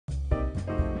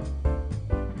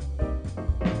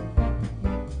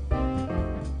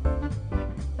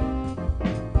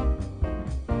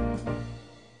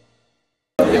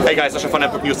Hey guys, Sasha from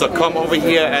netbooknews.com over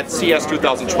here at CES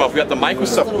 2012. We're at the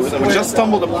Microsoft booth and we just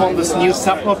stumbled upon this new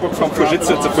notebook from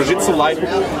Fujitsu. It's a Fujistu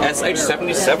Lifebook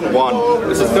SH771.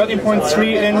 It's a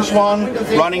 13.3-inch one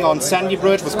running on Sandy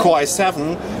Bridge with Core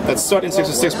i7. That's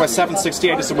 1366 by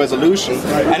 768 is the resolution,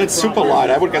 and it's super light.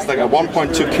 I would guess like a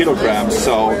 1.2 kilograms.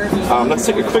 So let's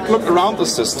take a quick look around the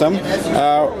system.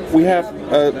 We have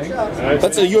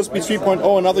that's a USB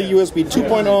 3.0, another USB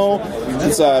 2.0.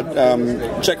 It's a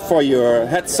jack for your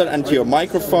headset and your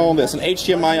microphone. There's an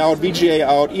HDMI out, VGA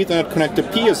out, Ethernet connector,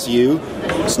 PSU.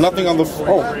 There's nothing on the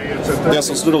there's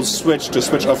this little switch to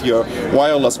switch off your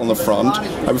wireless on the front. I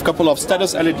have a couple of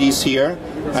status LEDs here,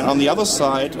 and on the other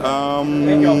side,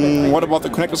 what about the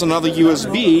connectors? Another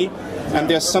USB, and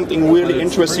there's something really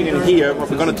interesting in here. We're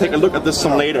going to take a look at this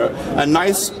some later. A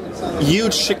nice,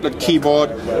 huge chiclet keyboard,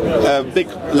 big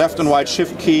left and right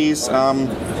shift keys.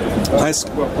 Nice.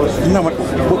 You know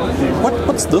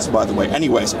what's this, by the way?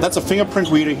 Anyways, that's a fingerprint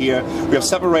reader here. We have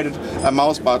separated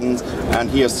mouse buttons, and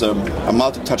here's a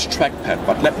multi-touch trackpad.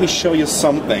 But let me show you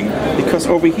something, because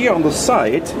over here on the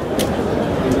side,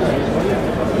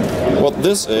 what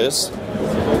this is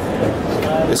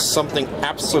something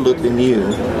absolutely new,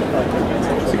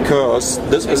 because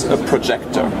this is a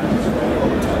projector.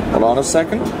 Hold on a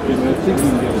second.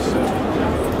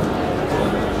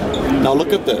 Now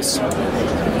look at this.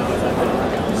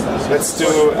 Let's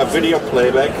do a video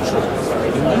playback.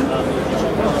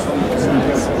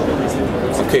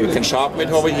 Okay, we can sharpen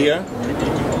it over here.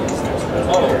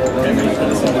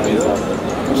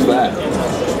 What's that?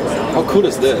 How cool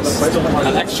is this?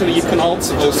 And actually you can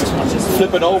also just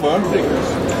flip it over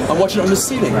and watch it on the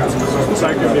ceiling.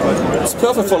 It's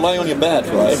perfect for lying on your bed,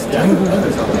 right?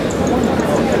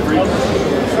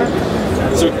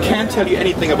 So I can't tell you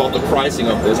anything about the pricing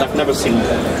of this. I've never seen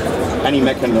any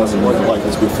mechanism like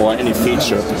this before, any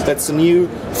feature. That's the new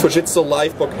Fujitsu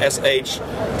Lifebook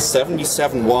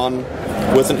SH771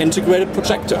 with an integrated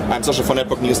projector. I'm Sasha from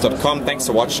netbooknews.com. Thanks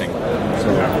for watching.